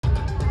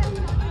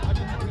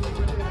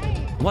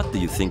What do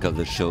you think of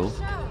the show?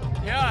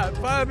 Yeah,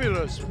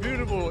 fabulous,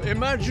 beautiful,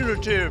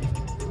 imaginative,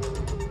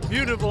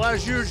 beautiful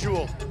as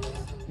usual.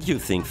 Do you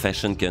think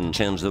fashion can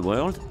change the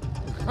world?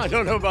 I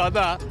don't know about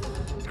that.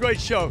 Great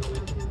show.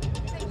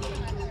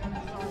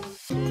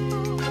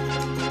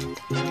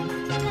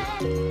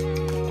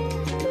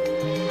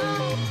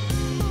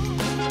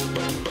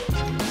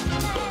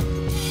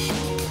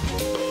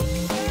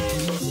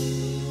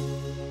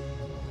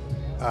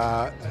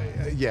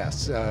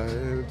 Yes,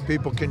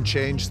 people can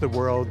change the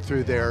world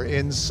through their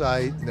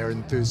insight and their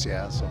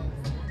enthusiasm.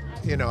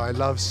 You know, I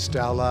love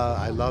Stella.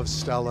 I love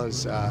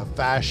Stella's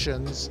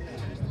fashions.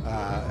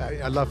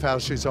 I love how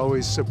she's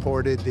always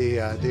supported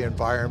the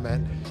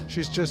environment.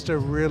 She's just a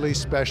really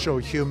special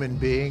human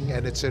being,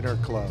 and it's in her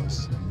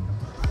clothes.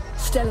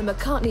 Stella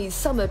McCartney's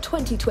summer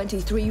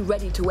 2023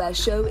 ready-to-wear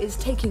show is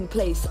taking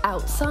place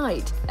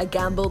outside, a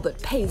gamble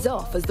that pays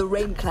off as the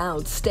rain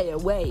clouds stay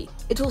away.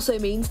 It also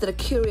means that a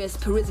curious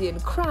Parisian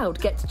crowd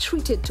gets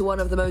treated to one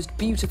of the most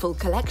beautiful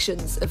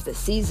collections of the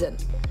season.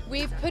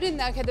 We've put in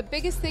there, okay, the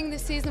biggest thing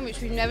this season, which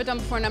we've never done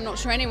before, and I'm not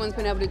sure anyone's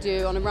been able to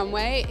do on a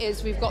runway,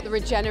 is we've got the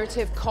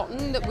regenerative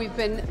cotton that we've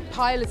been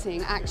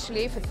piloting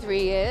actually for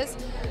 3 years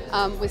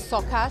with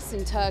Socas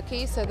in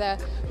Turkey. So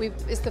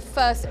it's the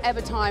first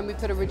ever time we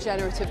put a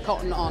regenerative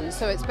cotton on.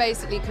 So it's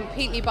basically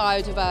completely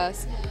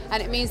biodiverse,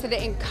 and it means that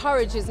it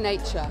encourages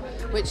nature,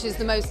 which is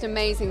the most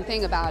amazing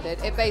thing about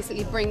it. It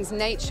basically brings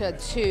nature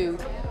to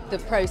the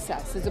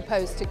process as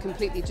opposed to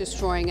completely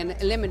destroying and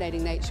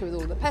eliminating nature with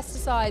all the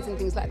pesticides and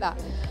things like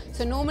that.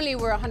 So normally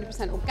we're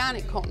 100%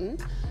 organic cotton,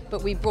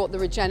 but we brought the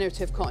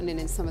regenerative cotton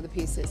in some of the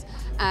pieces.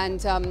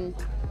 And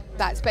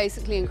that's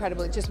basically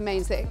incredible. It just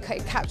means that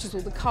it captures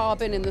all the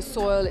carbon in the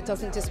soil, it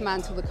doesn't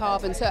dismantle the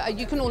carbon. So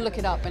you can all look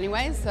it up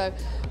anyway.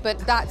 But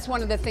that's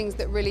one of the things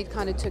that really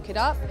kind of took it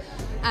up.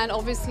 And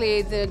obviously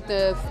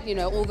you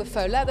know, all the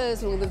faux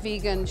leathers and all the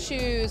vegan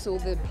shoes, all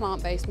the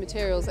plant-based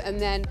materials. And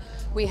then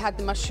we had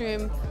the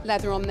mushroom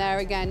leather on there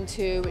again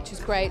too, which is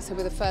great. So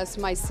we're the first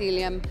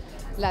mycelium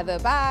leather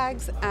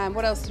bags. And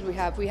what else did we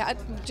have? We had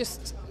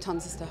just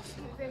tons of stuff.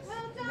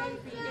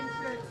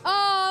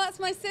 Oh, that's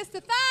my sister.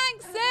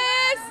 Thanks,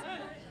 sis!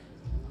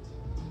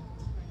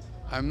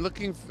 I'm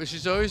looking for,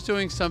 she's always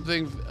doing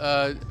something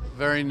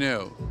very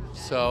new.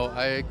 So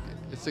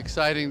it's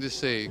exciting to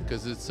see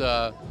because it's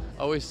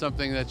always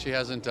something that she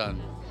hasn't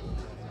done.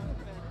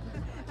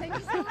 Thank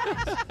you so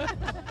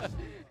much.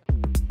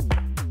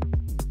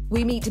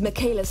 We meet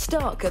Michaela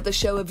Stark at the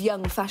show of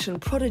young fashion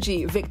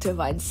prodigy Victor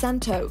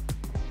Vincento.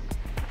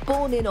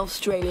 Born in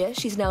Australia,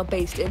 she's now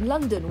based in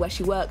London, where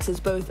she works as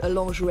both a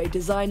lingerie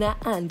designer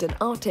and an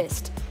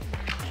artist.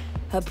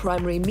 Her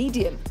primary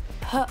medium,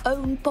 her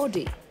own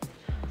body.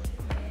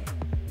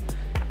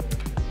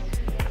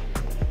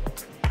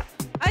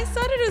 I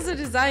started as a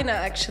designer,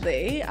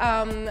 actually.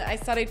 I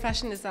studied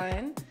fashion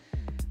design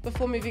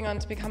before moving on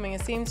to becoming a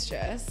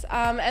seamstress.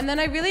 And then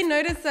I really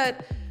noticed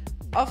that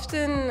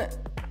often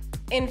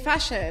in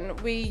fashion,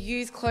 we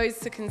use clothes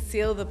to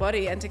conceal the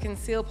body and to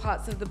conceal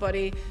parts of the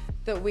body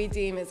that we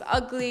deem as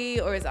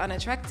ugly or as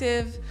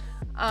unattractive.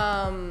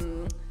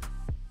 And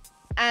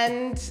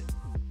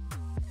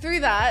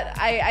through that,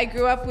 I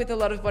grew up with a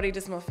lot of body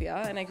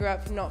dysmorphia, and I grew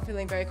up not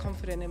feeling very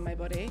confident in my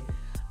body.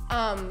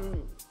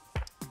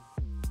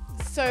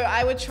 So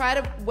I would try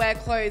to wear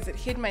clothes that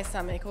hid my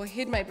stomach or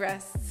hid my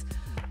breasts,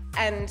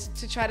 and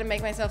to try to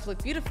make myself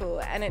look beautiful,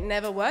 and it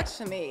never worked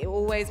for me.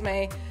 Always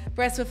my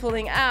breasts were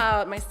falling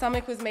out, my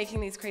stomach was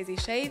making these crazy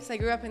shapes. I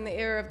grew up in the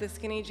era of the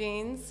skinny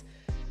jeans.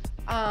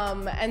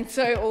 And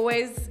so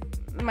always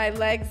my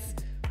legs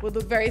would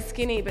look very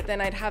skinny, but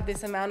then I'd have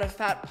this amount of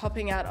fat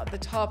popping out at the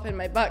top, and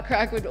my butt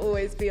crack would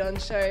always be on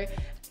show.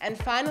 And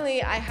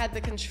finally, I had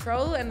the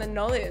control and the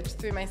knowledge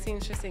through my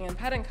seamstressing and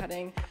pattern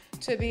cutting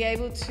to be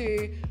able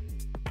to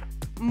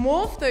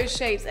morph those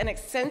shapes and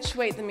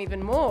accentuate them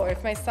even more.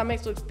 If my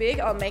stomach looks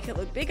big, I'll make it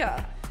look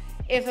bigger.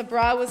 If a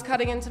bra was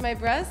cutting into my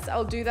breasts,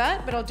 I'll do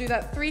that, but I'll do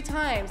that 3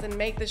 times and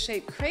make the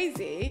shape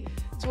crazy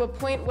to a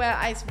point where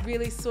I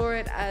really saw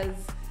it as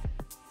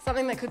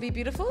something that could be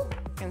beautiful.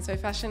 And so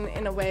fashion,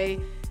 in a way,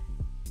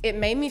 it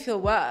made me feel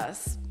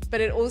worse, but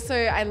it also,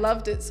 I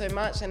loved it so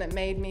much, and it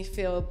made me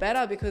feel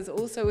better, because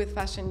also with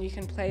fashion, you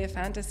can play a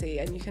fantasy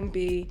and you can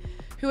be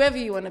whoever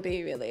you want to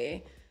be,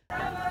 really.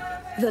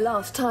 The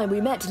last time we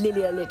met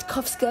Lilia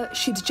Litkovska,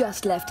 she'd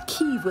just left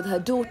Kyiv with her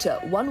daughter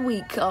 1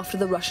 week after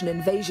the Russian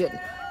invasion.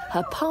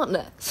 Her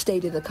partner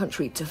stayed in the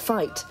country to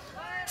fight.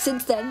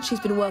 Since then, she's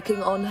been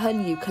working on her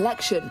new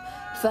collection.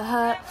 For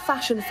her,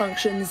 fashion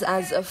functions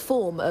as a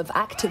form of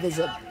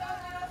activism.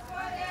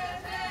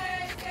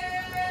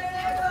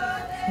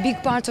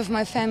 Big part of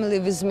my family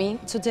with me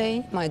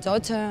today, my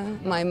daughter,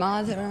 my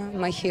mother,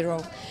 my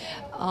hero,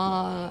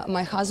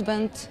 my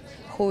husband,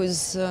 who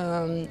is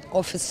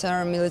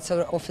officer,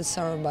 military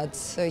officer, but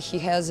he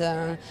has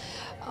a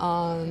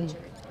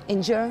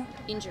injury,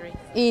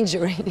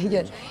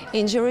 yes,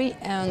 injury,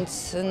 and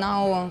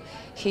now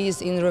he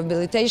is in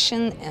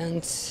rehabilitation,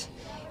 and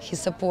he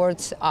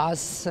supports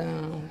us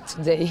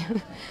today.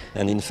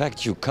 And in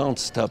fact, you can't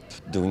stop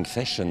doing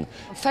fashion.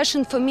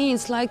 Fashion for me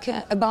is like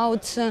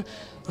about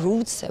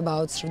roots,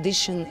 about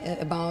tradition,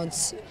 about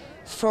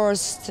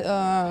first,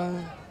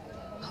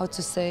 how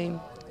to say,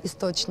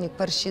 источник,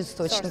 перший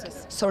источник,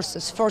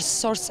 first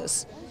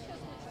sources.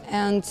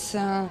 And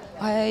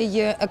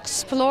I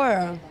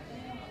explore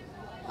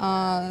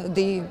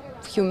the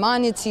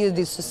humanity,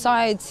 the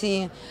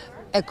society,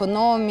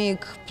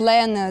 economic,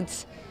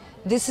 planet.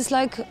 This is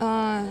like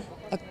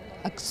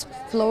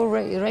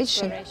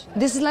exploration.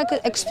 This is like an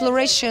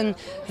exploration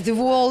of the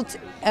world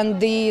and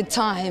the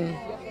time.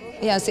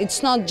 Yes,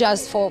 it's not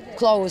just for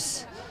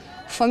clothes.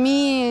 For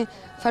me,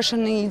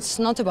 fashion is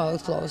not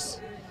about clothes.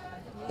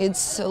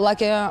 It's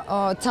like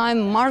a time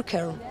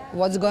marker,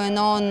 what's going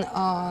on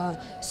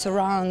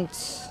surrounding.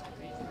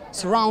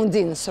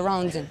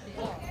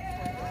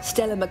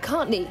 Stella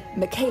McCartney,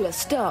 Michaela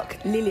Stark,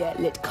 Lilia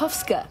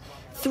Litkovska,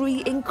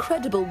 three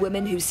incredible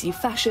women who see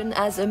fashion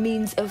as a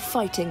means of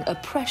fighting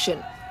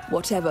oppression,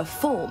 whatever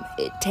form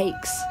it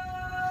takes.